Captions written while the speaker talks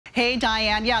Hey,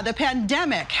 Diane. Yeah, the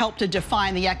pandemic helped to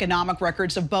define the economic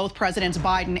records of both Presidents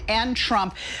Biden and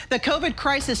Trump. The COVID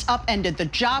crisis upended the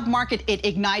job market, it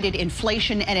ignited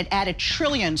inflation, and it added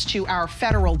trillions to our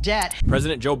federal debt.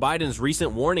 President Joe Biden's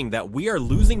recent warning that we are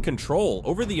losing control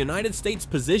over the United States'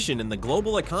 position in the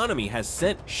global economy has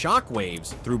sent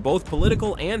shockwaves through both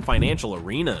political and financial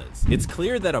arenas. It's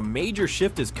clear that a major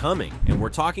shift is coming, and we're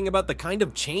talking about the kind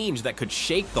of change that could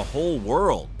shake the whole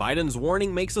world. Biden's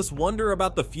warning makes us wonder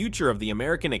about the future of the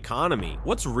American economy.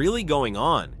 What's really going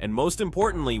on? And most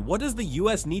importantly, what does the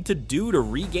US need to do to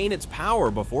regain its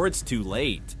power before it's too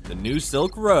late? The new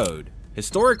Silk Road.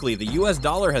 Historically, the US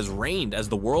dollar has reigned as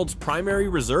the world's primary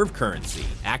reserve currency,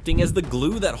 acting as the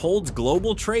glue that holds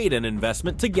global trade and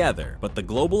investment together. But the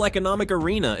global economic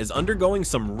arena is undergoing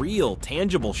some real,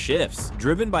 tangible shifts,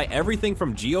 driven by everything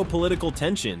from geopolitical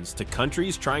tensions to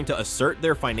countries trying to assert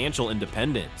their financial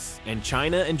independence. And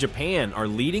China and Japan are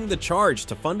leading the charge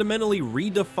to fundamentally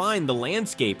redefine the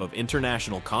landscape of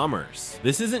international commerce.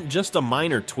 This isn't just a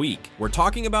minor tweak. We're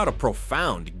talking about a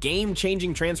profound,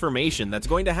 game-changing transformation that's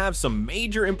going to have some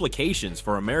major implications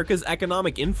for America's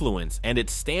economic influence and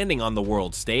its standing on the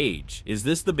world stage. Is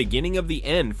this the beginning of the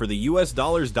end for the US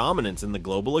dollar's dominance in the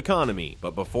global economy?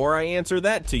 But before I answer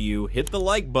that to you, hit the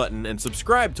like button and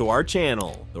subscribe to our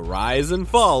channel. The rise and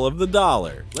fall of the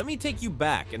dollar. Let me take you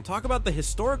back and talk about the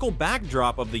historical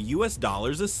backdrop of the US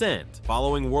dollar's ascent.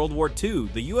 Following World War II,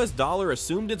 the US dollar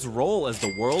assumed its role as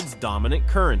the world's dominant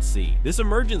currency. This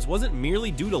emergence wasn't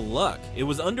merely due to luck. It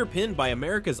was underpinned by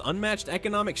America's unmatched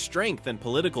economic strength and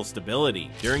political stability.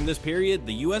 During this period,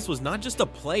 the US was not just a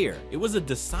player, it was a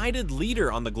decided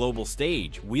leader on the global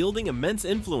stage, wielding immense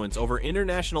influence over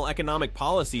international economic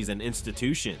policies and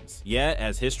institutions. Yet,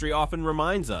 as history often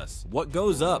reminds us, what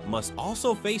goes up must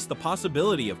also face the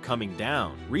possibility of coming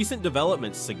down. Recent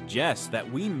developments suggest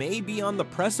that we may be on the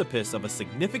precipice of a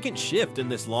significant shift in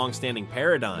this long-standing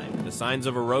paradigm. The signs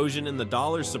of erosion in the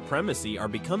dollar's supremacy are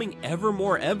becoming ever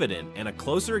more evident, and a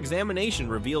closer examination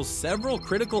reveals several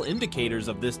critical indicators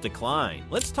of this decline.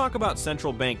 Let's talk about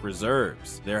central bank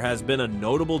reserves. There has been a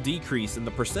notable decrease in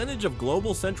the percentage of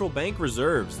global central bank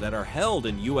reserves that are held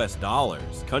in US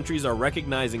dollars. Countries are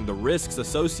recognizing the risks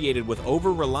associated with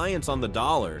over-reliance on the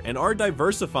dollar and are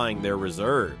diversifying their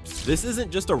reserves. This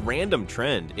isn't just a random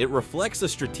trend, it reflects a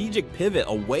strategic pivot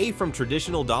away from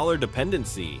traditional dollar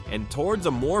dependency and towards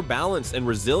a more balanced and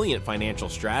resilient financial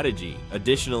strategy.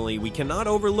 Additionally, we cannot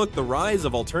overlook the rise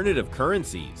of alternative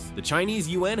currencies. The Chinese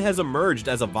yuan has emerged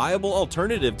as a viable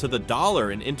alternative to the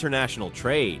dollar in international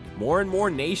trade. More and more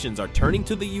nations are turning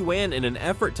to the yuan in an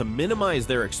effort to minimize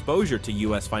their exposure to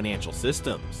US financial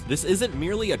systems. This isn't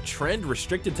merely a trend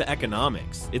restricted to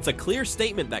economics. It's a clear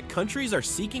statement that countries are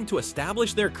seeking to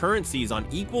establish their currencies on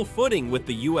equal footing with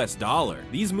the US dollar.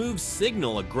 These moves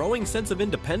signal a growing sense of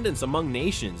independence among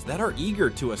nations that are eager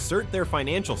to assert their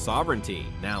financial sovereignty.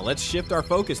 Now let's shift our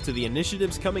focus to the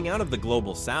initiatives coming out of the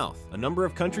global south. A number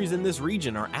of countries in this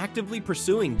region are actively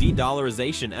pursuing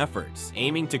de-dollarization efforts,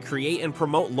 aiming to create and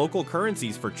promote local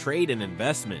currencies for trade and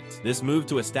investment. This move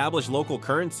to establish local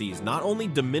currencies not only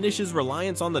diminishes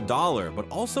reliance on the dollar, but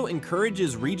also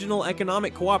encourages regional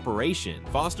economic cooperation,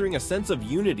 fostering a sense of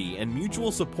unity and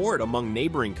mutual support among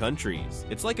neighboring countries.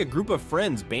 It's like a group of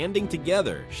friends banding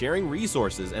together, sharing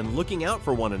resources and looking out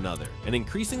for one another, an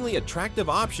increasingly attractive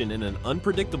option in an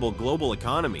unpredictable global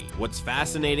economy. What's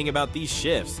fascinating about these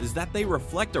shifts is that they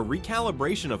reflect a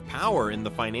recalibration of power in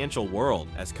the financial world.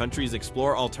 As countries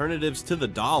explore alternatives to the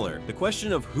dollar, the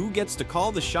question of who gets to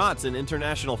call the shots in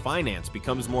international finance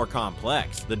becomes more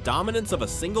complex. The dominance of a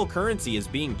single currency is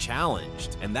being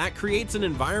challenged, and that creates an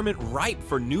environment ripe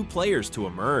for new players to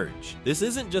emerge. This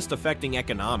isn't just affecting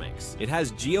economics, it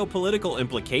has geopolitical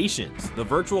implications. The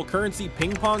virtual currency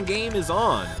ping-pong game is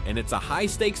on, and it's a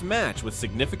high-stakes match with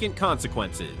significant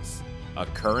consequences. A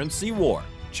currency war.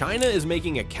 China is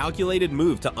making a calculated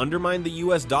move to undermine the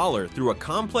US dollar through a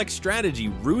complex strategy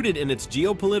rooted in its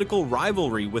geopolitical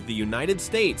rivalry with the United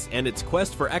States and its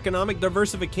quest for economic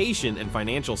diversification and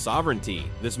financial sovereignty.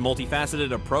 This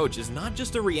multifaceted approach is not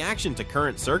just a reaction to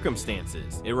current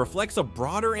circumstances, it reflects a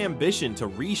broader ambition to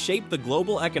reshape the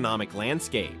global economic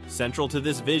landscape. Central to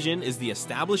this vision is the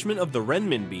establishment of the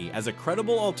renminbi as a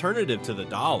credible alternative to the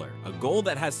dollar, a goal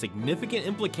that has significant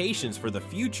implications for the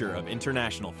future of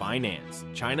international finance.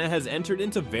 China has entered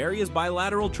into various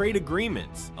bilateral trade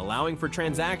agreements, allowing for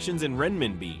transactions in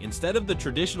renminbi instead of the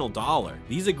traditional dollar.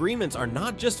 These agreements are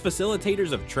not just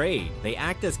facilitators of trade, they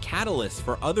act as catalysts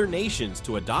for other nations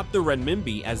to adopt the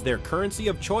renminbi as their currency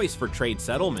of choice for trade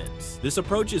settlements. This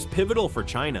approach is pivotal for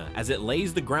China as it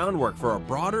lays the groundwork for a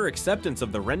broader acceptance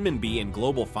of the renminbi in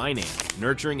global finance,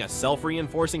 nurturing a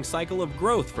self-reinforcing cycle of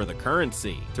growth for the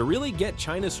currency. To really get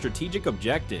China's strategic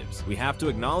objectives, we have to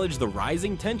acknowledge the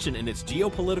rising tension in its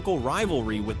geopolitical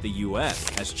rivalry with the US.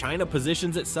 As China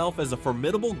positions itself as a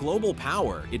formidable global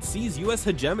power, it sees US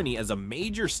hegemony as a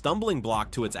major stumbling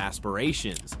block to its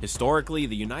aspirations. Historically,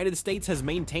 the United States has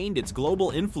maintained its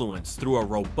global influence through a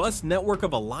robust network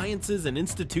of alliances and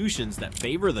institutions that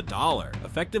favor the dollar,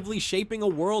 effectively shaping a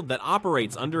world that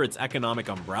operates under its economic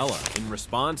umbrella. In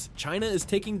response, China is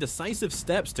taking decisive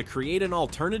steps to create an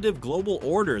alternative global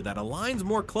order that aligns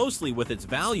more closely with its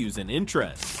values and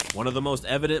interests. One of the most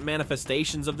evident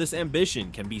manifestations of this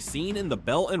ambition can be seen in the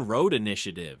Belt and Road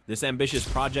Initiative. This ambitious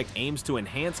project aims to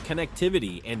enhance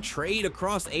connectivity and trade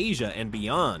across Asia and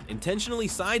beyond, intentionally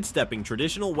sidestepping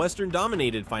traditional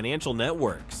Western-dominated financial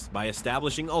networks. By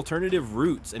establishing alternative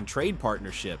routes and trade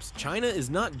partnerships, China is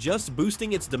not just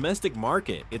boosting its domestic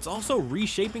market, it's also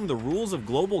reshaping the rules of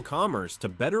global commerce to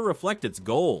better reflect its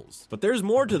goals. But there's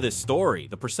more to this story.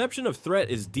 The perception of threat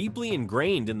is deeply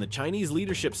ingrained in the Chinese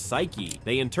leadership's psyche.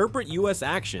 They interpret US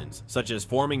actions, such as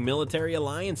forming military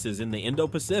alliances in the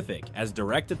Indo-Pacific, as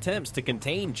direct attempts to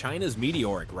contain China's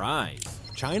meteoric rise.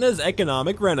 China's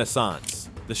economic renaissance.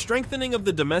 The strengthening of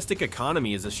the domestic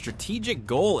economy is a strategic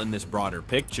goal in this broader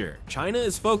picture. China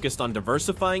is focused on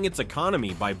diversifying its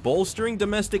economy by bolstering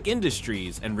domestic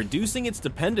industries and reducing its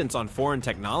dependence on foreign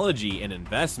technology and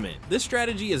investment. This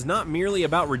strategy is not merely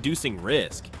about reducing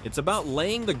risk, it's about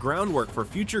laying the groundwork for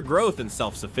future growth and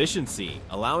self-sufficiency,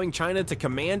 allowing China to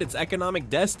command its economic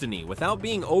destiny without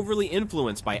being overly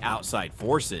influenced by outside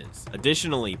forces.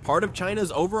 Additionally, part of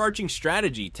China's overarching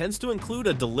strategy tends to include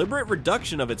a deliberate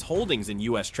reduction of its holdings in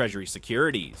US Treasury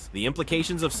securities. The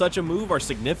implications of such a move are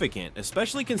significant,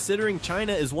 especially considering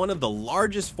China is one of the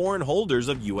largest foreign holders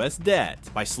of US debt.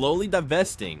 By slowly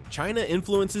divesting, China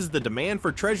influences the demand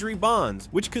for Treasury bonds,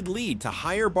 which could lead to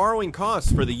higher borrowing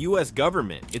costs for the US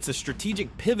government. It's a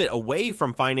strategic pivot away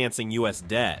from financing US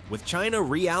debt, with China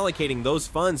reallocating those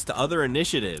funds to other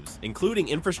initiatives, including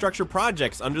infrastructure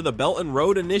projects under the Belt and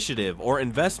Road Initiative or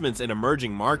investments in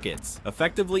emerging markets,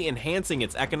 effectively enhancing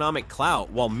its economic clout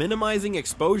while minimizing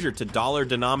exposure to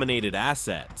dollar-denominated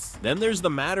assets. Then there's the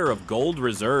matter of gold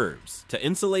reserves. To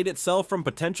insulate itself from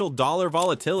potential dollar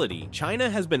volatility, China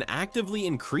has been actively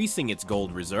increasing its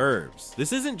gold reserves.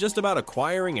 This isn't just about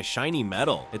acquiring a shiny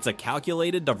metal, it's a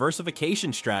calculated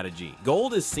diversification strategy.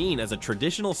 Gold is seen as a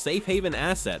traditional safe haven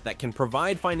asset that can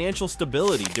provide financial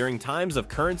stability during times of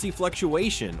currency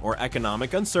fluctuation or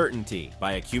economic uncertainty.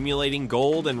 By accumulating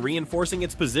gold and reinforcing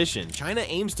its position, China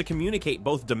aims to communicate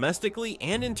both domestically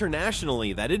and internationally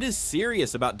that it is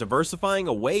serious about diversifying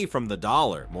away from the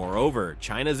dollar. Moreover,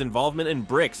 China's involvement in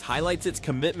BRICS highlights its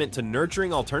commitment to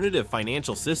nurturing alternative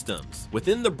financial systems.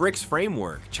 Within the BRICS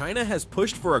framework, China has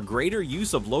pushed for a greater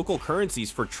use of local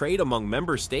currencies for trade among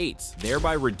member states,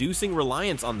 thereby reducing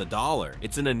reliance on the dollar.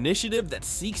 It's an initiative that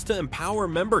seeks to empower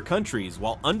member countries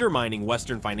while undermining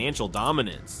Western financial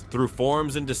dominance. Through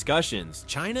forums and discussions,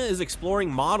 China is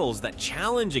exploring models that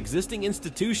challenge existing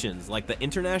institutions like the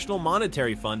International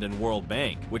Monetary Fund and World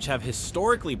Bank, which have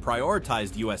historically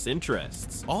prioritized US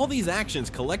interests. All these actions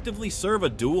collectively serve a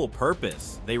dual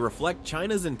purpose. They reflect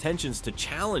China's intentions to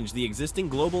challenge the existing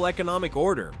global economic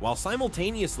order while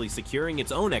simultaneously securing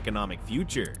its own economic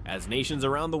future. As nations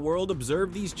around the world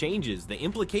observe these changes, the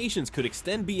implications could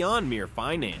extend beyond mere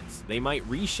finance. They might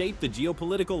reshape the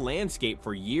geopolitical landscape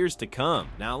for years to come.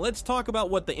 Now let's talk about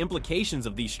what the implications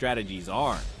of these strategies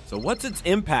are. So what's its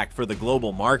impact for the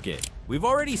global market? We've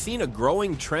already seen a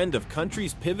growing trend of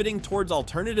countries pivoting towards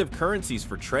alternative currencies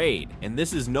for trade, and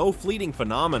this is no fleeting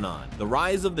phenomenon. The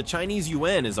rise of the Chinese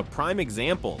yuan is a prime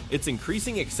example. Its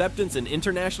increasing acceptance in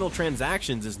international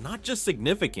transactions is not just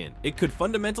significant, it could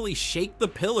fundamentally shake the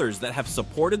pillars that have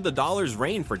supported the dollar's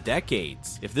reign for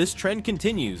decades. If this trend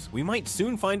continues, we might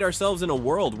soon find ourselves in a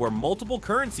world where multiple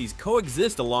currencies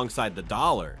coexist alongside the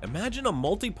dollar. Imagine a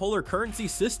multipolar currency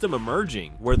system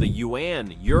emerging, where the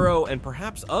yuan, euro, and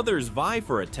perhaps others vie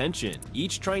for attention,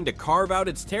 each trying to carve out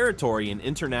its territory in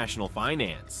international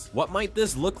finance. What might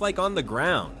this look like on the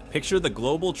ground? Picture the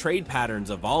global trade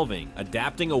patterns evolving,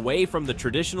 adapting away from the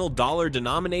traditional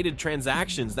dollar-denominated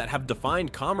transactions that have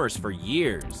defined commerce for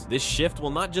years. This shift will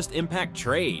not just impact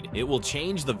trade, it will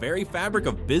change the very fabric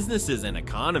of businesses and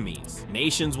economies.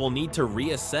 Nations will need to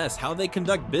reassess how they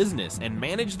conduct business and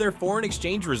manage their foreign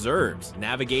exchange reserves,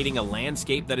 navigating a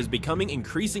landscape that is becoming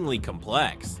increasingly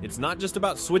complex. It's not just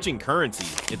about switching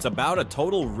currencies, it's about a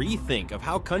total rethink of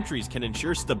how countries can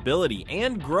ensure stability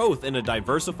and growth in a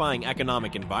diversifying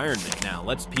economic environment. Now,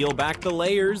 let's peel back the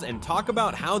layers and talk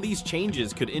about how these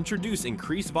changes could introduce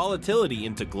increased volatility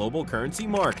into global currency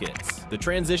markets. The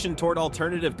transition toward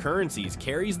alternative currencies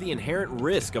carries the inherent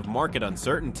risk of market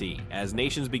uncertainty. As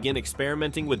nations begin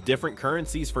experimenting with different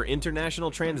currencies for international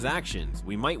transactions,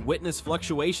 we might witness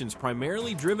fluctuations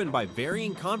primarily driven by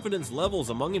varying confidence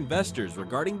levels among investors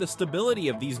regarding the stability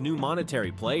of these new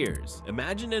monetary players.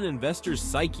 Imagine an investor's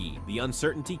psyche. The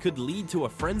uncertainty could lead to a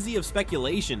frenzy of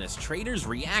speculation as traders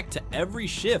react to every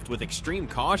shift with extreme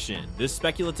caution. This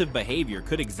speculative behavior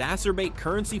could exacerbate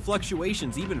currency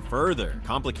fluctuations even further,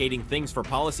 complicating things for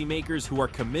policymakers who are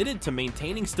committed to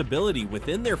maintaining stability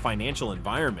within their financial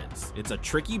environments. It's a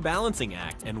tricky balancing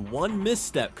act, and one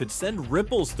misstep could send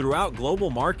ripples throughout global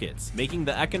markets, making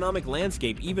the economic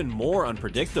landscape even more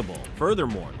unpredictable.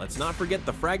 Furthermore, let's not forget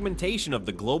the fragmentation of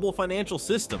the global financial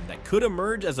system that could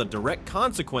emerge as a direct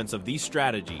consequence of these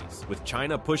strategies. With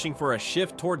China pushing for a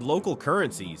shift toward local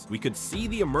currencies, we could see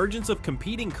the emergence of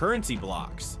competing currency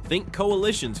blocks. Think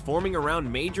coalitions forming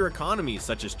around major economies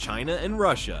such as China and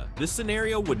Russia. This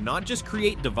scenario would not just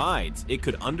create divides, it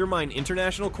could undermine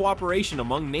international cooperation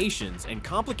among nations and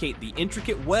complicate the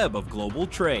intricate web of global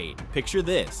trade. Picture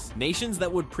this: nations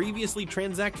that would previously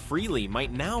transact freely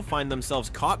might now find themselves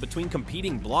caught between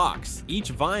competing blocks, each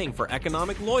vying for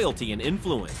economic loyalty and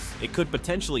influence. It could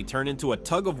potentially turn into a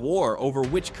tug of war over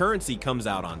which currency comes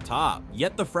out on top.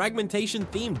 Yet the fragmentation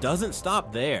theme doesn't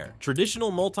stop there.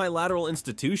 Traditional multilateral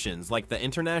institutions like the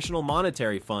International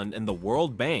Monetary Fund and the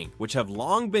World Bank, which have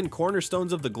long been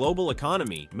cornerstones of the global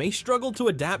economy, may struggle to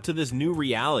adapt to this new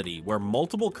reality where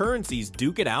multiple currencies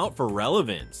duke it out for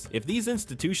relevance. If these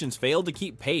institutions fail to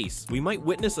keep pace, we might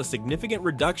witness a significant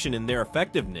reduction in their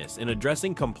effectiveness in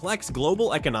addressing complex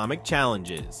global economic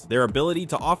challenges. Their ability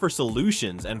to offer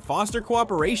solutions and foster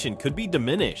cooperation could be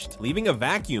diminished, leaving a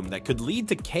vacuum that could lead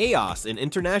to chaos in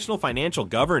international financial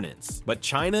governance. But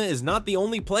China is not the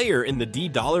only player in the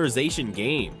de-dollarization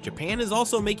game. Japan is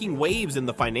also making waves in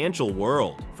the financial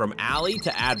world, from ally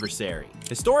to adversary.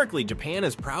 Historically, Japan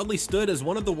has proudly stood as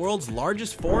one of the world's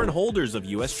largest foreign holders of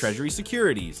U.S. Treasury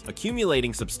securities,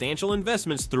 accumulating substantial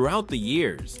investments throughout the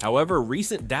years. However,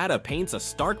 recent data paints a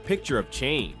stark picture of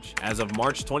change. As of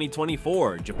March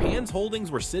 2024, Japan's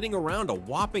holdings were sitting around a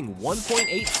whopping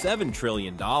 $1.87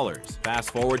 trillion.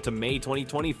 Fast forward to May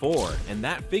 2024, and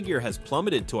that figure has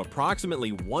plummeted to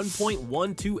approximately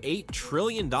 $1.128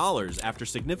 trillion after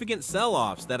significant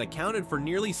sell-offs that accounted for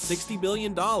nearly $60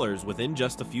 billion within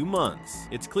just a few months.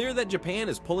 It's clear that Japan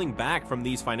is pulling back from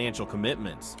these financial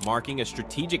commitments, marking a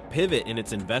strategic pivot in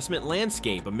its investment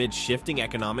landscape amid shifting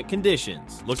economic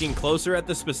conditions. Looking closer at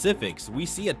the specifics, we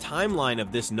see a timeline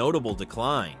of this notable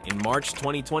decline. In March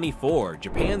 2024,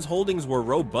 Japan's holdings were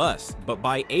robust, but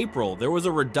by April, there was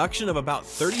a reduction of about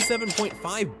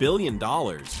 $37.5 billion,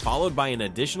 followed by an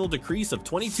additional decrease of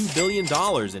 $22 billion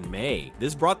in May.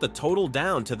 This brought the total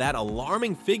down to that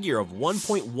alarming figure of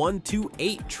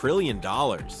 $1.128 trillion.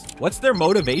 What's their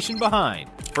motivation behind?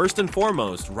 First and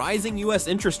foremost, rising U.S.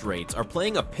 interest rates are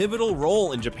playing a pivotal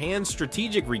role in Japan's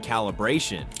strategic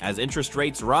recalibration. As interest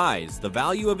rates rise, the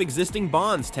value of existing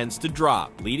bonds tends to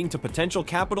drop, leading to potential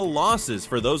capital losses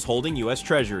for those holding U.S.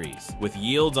 treasuries. With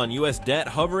yields on U.S. debt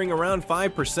hovering around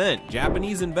 5%,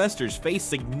 Japanese investors face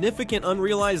significant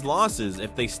unrealized losses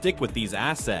if they stick with these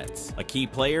assets. A key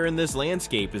player in this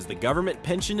landscape is the Government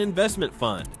Pension Investment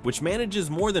Fund, which manages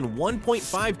more than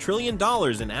 $1.5 trillion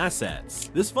in assets.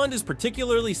 This fund is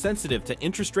particularly sensitive to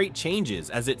interest rate changes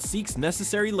as it seeks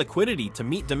necessary liquidity to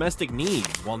meet domestic needs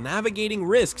while navigating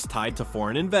risks tied to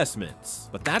foreign investments.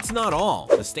 But that's not all.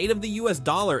 The state of the US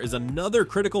dollar is another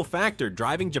critical factor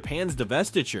driving Japan's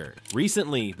divestiture.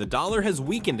 Recently, the dollar has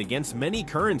weakened against many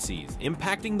currencies,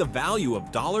 impacting the value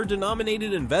of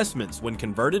dollar-denominated investments when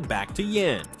converted back to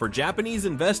yen. For Japanese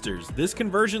investors, this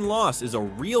conversion loss is a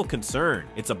real concern.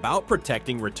 It's about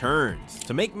protecting returns.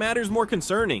 To make matters more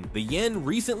concerning, the the yen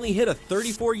recently hit a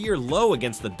 34-year low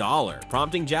against the dollar,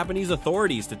 prompting Japanese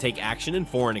authorities to take action in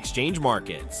foreign exchange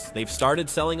markets. They've started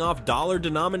selling off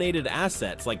dollar-denominated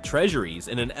assets like treasuries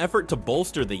in an effort to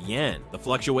bolster the yen. The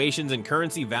fluctuations in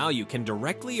currency value can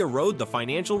directly erode the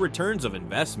financial returns of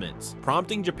investments,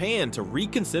 prompting Japan to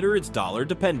reconsider its dollar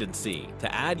dependency.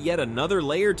 To add yet another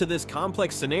layer to this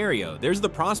complex scenario, there's the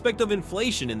prospect of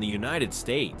inflation in the United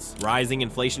States. Rising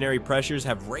inflationary pressures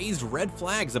have raised red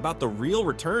flags about the real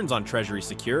returns on Treasury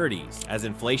securities. As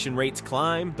inflation rates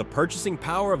climb, the purchasing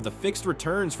power of the fixed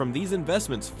returns from these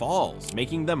investments falls,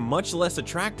 making them much less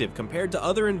attractive compared to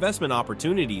other investment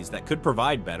opportunities that could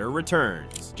provide better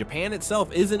returns. Japan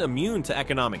itself isn't immune to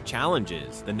economic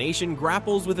challenges. The nation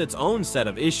grapples with its own set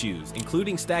of issues,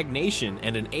 including stagnation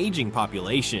and an aging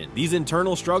population. These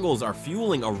internal struggles are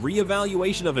fueling a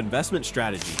reevaluation of investment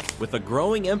strategies, with a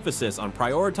growing emphasis on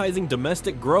prioritizing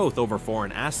domestic growth over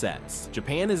foreign assets.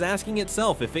 Japan is asking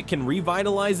itself if it can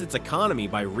revitalize its economy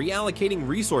by reallocating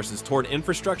resources toward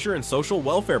infrastructure and social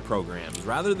welfare programs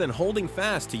rather than holding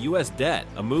fast to US debt,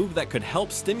 a move that could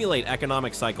help stimulate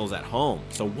economic cycles at home.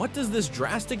 So what does this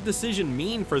drastic decision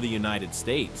mean for the United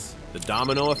States? The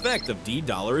domino effect of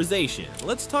de-dollarization.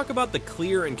 Let's talk about the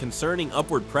clear and concerning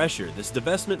upward pressure this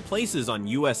divestment places on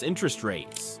US interest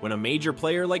rates. When a major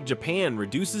player like Japan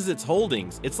reduces its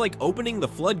holdings, it's like opening the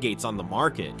floodgates on the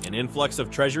market. An influx of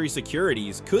Treasury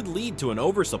securities could lead to an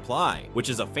oversupply, which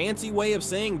is a fancy way of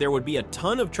saying there would be a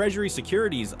ton of Treasury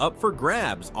securities up for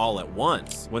grabs all at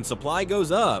once. When supply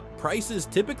goes up, prices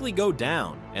typically go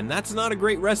down, and that's not a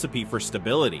great recipe for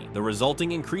stability. The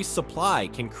resulting increased supply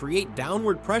can create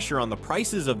downward pressure on the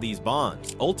prices of these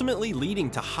bonds, ultimately leading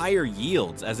to higher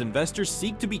yields as investors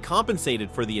seek to be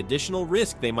compensated for the additional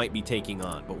risk they might be taking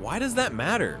on. But why does that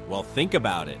matter? Well, think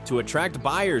about it. To attract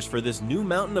buyers for this new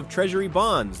mountain of Treasury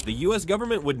bonds, the US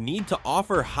government would need to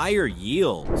offer higher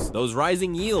yields. Those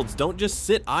rising yields don't just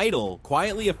sit idle,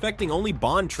 quietly affecting only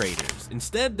bond traders.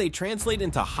 Instead, they translate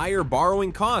into higher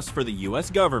borrowing costs for the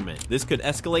US government. This could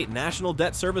escalate national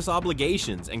debt service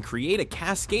obligations and create a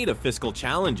cascade of fiscal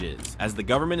challenges. As the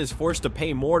government is forced to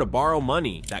pay more to borrow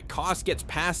money, that cost gets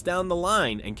passed down the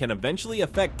line and can eventually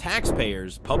affect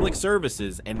taxpayers, public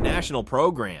services, and national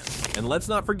programs. And let's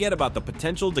not forget about the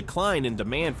potential decline in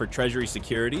demand for Treasury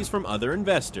securities from other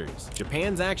investors.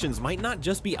 Japan's actions might not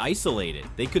just be isolated.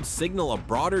 They could signal a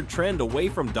broader trend away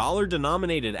from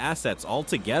dollar-denominated assets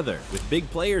altogether. With big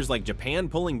players like Japan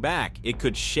pulling back, it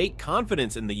could shake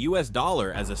confidence in the US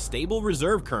dollar as a stable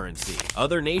reserve currency.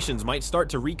 Other nations might start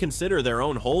to reconsider their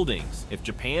own holdings. If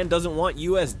Japan doesn't want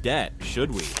US debt,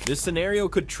 should we? This scenario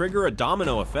could trigger a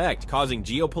domino effect, causing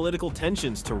geopolitical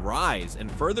tensions to rise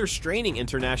and further straining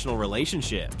international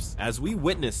relationships. As we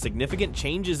witness significant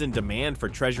changes in demand for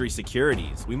Treasury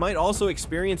securities, we might also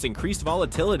experience increased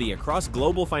volatility across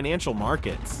global financial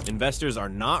markets. Investors are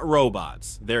not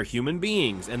robots. They're human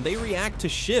beings, and they react to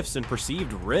shifts in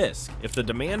perceived risk. If the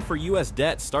demand for US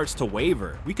debt starts to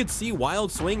waver, we could see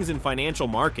wild swings in financial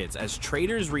markets as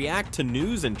traders react to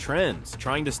news and trends,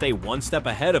 trying to stay one step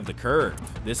ahead of the curve.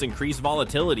 This increased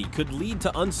volatility could lead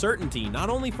to uncertainty not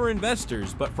only for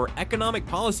investors, but for economic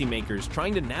policymakers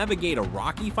trying to navigate a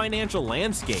rocky financial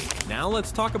landscape. Now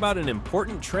let's talk about an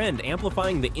important trend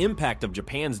amplifying the impact of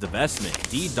Japan's divestment: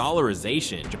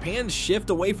 de-dollarization. Japan's shift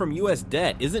away from US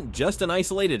debt isn't just an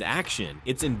isolated action.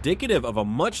 It's indicative of a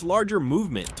much larger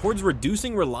movement towards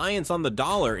reducing reliance on the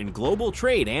dollar in global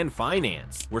trade and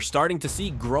finance. We're starting to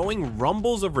see growing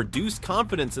rumbles of reduced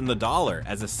confidence in the dollar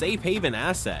as a safe haven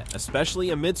asset,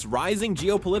 especially amidst rising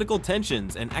geopolitical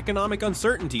tensions and economic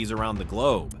uncertainties around the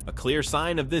globe. A clear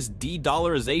sign of this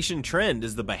de-dollarization trend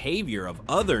is the behavior of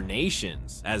other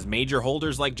nations. As major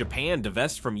holders like Japan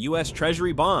divest from US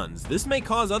Treasury bonds, this may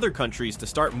cause other countries to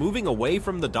start moving away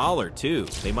from the dollar too.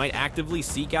 They might actively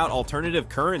seek out alternative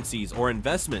currencies or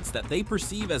investments that they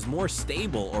perceive as more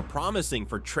stable or promising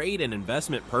for trade and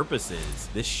investment purposes.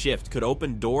 This shift could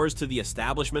open doors to the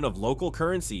establishment of local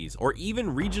currencies or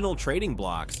even regional trading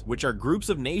blocs, which are groups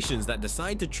of nations that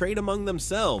decide to trade among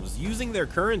themselves using their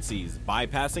currencies,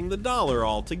 bypassing the dollar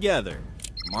altogether.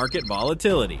 Market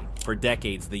volatility. For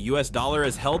decades, the US dollar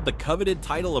has held the coveted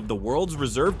title of the world's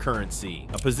reserve currency,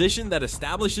 a position that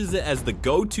establishes it as the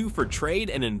go-to for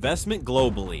trade and investment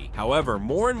globally. However,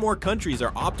 more and more countries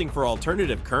are opting for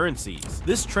alternative currencies.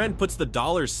 This trend puts the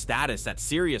dollar's status at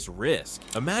serious risk.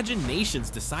 Imagine nations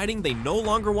deciding they no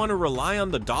longer want to rely on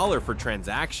the dollar for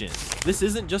transactions. This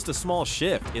isn't just a small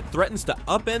shift, it threatens to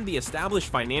upend the established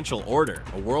financial order.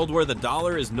 A world where the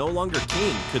dollar is no longer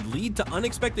king could lead to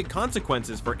unexpected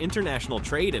consequences for international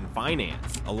trade and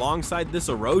finance. Alongside this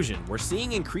erosion, we're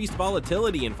seeing increased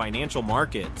volatility in financial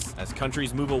markets. As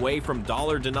countries move away from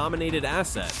dollar-denominated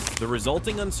assets, the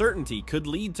resulting uncertainty could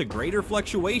lead to greater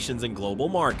fluctuations in global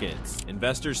markets.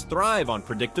 Investors thrive on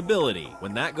predictability.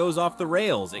 When that goes off the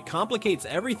rails, it complicates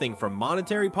everything from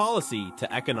monetary policy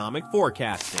to economic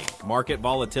forecasting. Market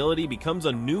volatility becomes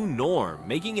a new norm,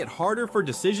 making it harder for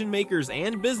decision makers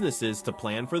and businesses to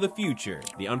plan for the future.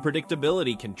 The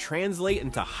unpredictability can translate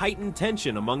into heightened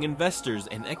tension among investors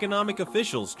and economic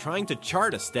officials trying to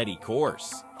chart a steady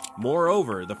course.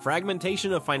 Moreover, the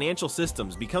fragmentation of financial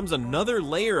systems becomes another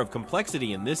layer of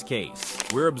complexity in this case.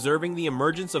 We're observing the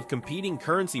emergence of competing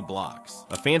currency blocks,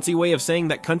 a fancy way of saying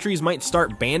that countries might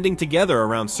start banding together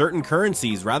around certain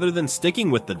currencies rather than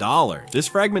sticking with the dollar. This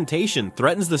fragmentation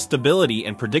threatens the stability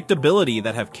and predictability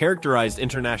that have characterized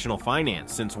international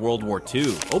finance since World War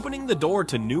II, opening the door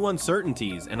to new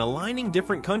uncertainties and aligning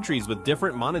different countries with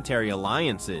different monetary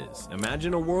alliances.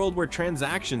 Imagine a world where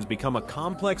transactions become a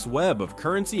complex web of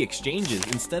currency exchanges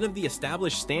instead of the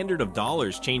established standard of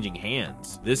dollars changing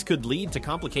hands. This could lead to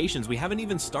complications we haven't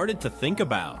even started to think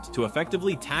about. To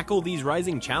effectively tackle these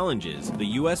rising challenges, the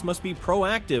US must be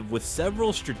proactive with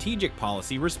several strategic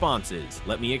policy responses.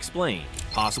 Let me explain.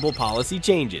 Possible policy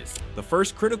changes. The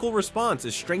first critical response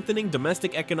is strengthening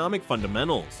domestic economic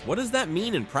fundamentals. What does that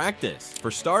mean in practice? For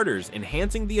starters,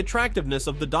 enhancing the attractiveness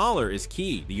of the dollar is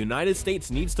key. The United States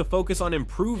needs to focus on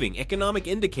improving economic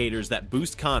indicators that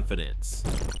boost confidence.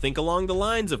 Think along the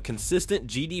lines of consistent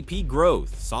GDP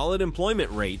growth, solid employment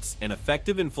rates, and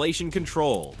effective inflation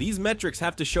control. These metrics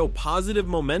have to show positive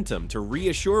momentum to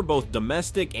reassure both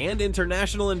domestic and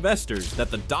international investors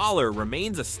that the dollar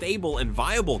remains a stable and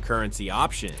viable currency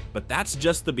option. But that's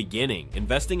just the beginning.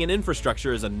 Investing in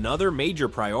infrastructure is another major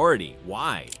priority.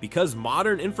 Why? Because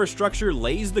modern infrastructure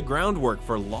lays the groundwork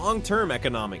for long-term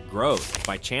economic growth.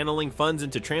 By channeling funds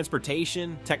into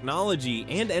transportation, technology,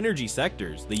 and energy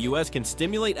sectors, the US can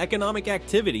stimulate economic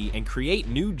activity and create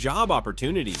new job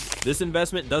opportunities. This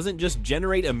investment doesn't just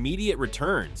generate immediate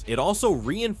returns, it also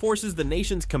reinforces the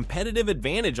nation's competitive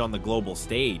advantage on the global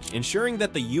stage, ensuring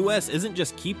that the US isn't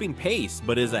just keeping pace,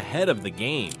 but is ahead of the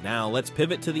game. Now, let's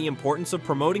pivot to the importance of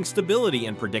promoting stability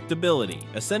and predictability,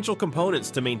 essential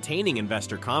components to maintaining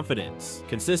investor confidence.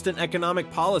 Consistent economic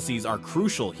policies are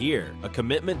crucial here. A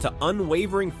commitment to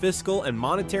unwavering fiscal and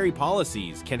monetary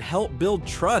policies can help build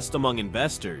trust among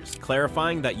investors,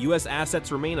 clarifying that US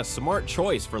assets remain a smart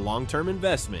choice for long-term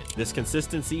investment. This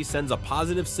consistency sends a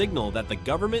positive signal that the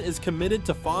government is committed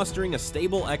to fostering a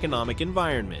stable economic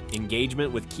environment.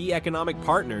 Engagement with key economic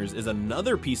partners is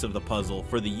another piece of the puzzle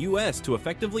for the US to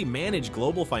effectively manage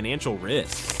global financial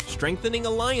risks. Strengthening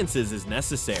alliances is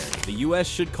necessary. The US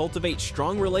should cultivate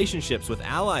strong relationships with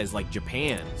allies like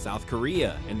Japan, South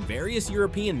Korea, and various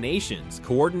European nations,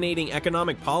 coordinating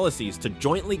economic policies to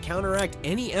jointly counteract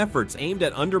any efforts aimed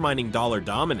at undermining dollar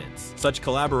dominance. Such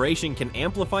collaboration can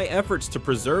amplify efforts to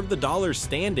preserve the dollar's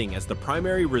standing as the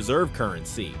primary reserve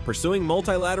currency. Pursuing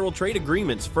multilateral trade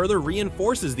agreements further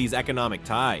reinforces these economic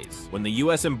ties. When the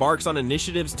US embarks on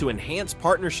initiatives to enhance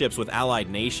partnerships with allied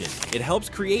nations, it helps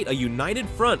create a united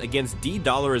front against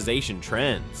de-dollarization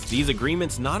trends. These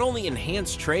agreements not only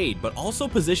enhance trade, but also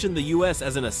position the US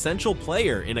as an essential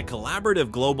player in a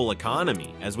collaborative global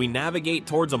economy. As we navigate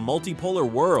towards a multipolar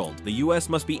world, the US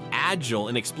must be agile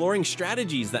in exploring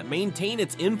strategies that maintain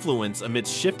its influence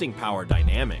amidst shifting power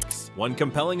dynamics. One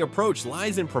compelling approach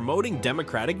lies in promoting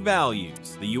democratic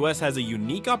values. The US has a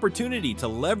unique opportunity to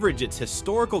leverage its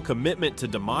historical commitment to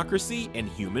democracy and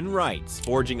human rights,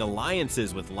 forging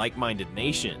alliances with like-minded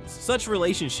nations. Such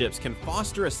relationships can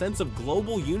foster a sense of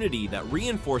global unity that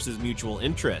reinforces mutual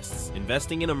interests.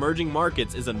 Investing in emerging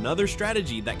markets is another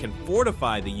strategy that can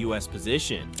fortify the US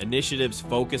position. Initiatives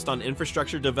focused on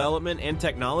infrastructure development and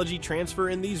technology transfer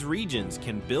in these regions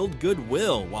can build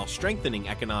goodwill while strengthening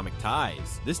economic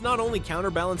ties. This not only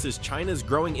counterbalances China's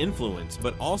growing influence,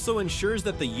 but also ensures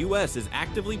that the US is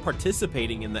actively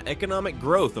participating in the economic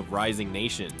growth of rising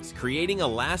nations, creating a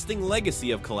lasting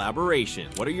legacy of collaboration.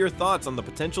 What are your thoughts on the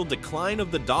potential decline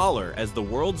of the dollar as the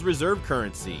world's reserve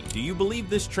currency? Do you believe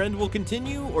this trend will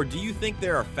continue, or do you think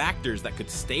there are factors that could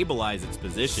stabilize its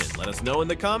position? Let us know in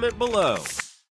the comment below.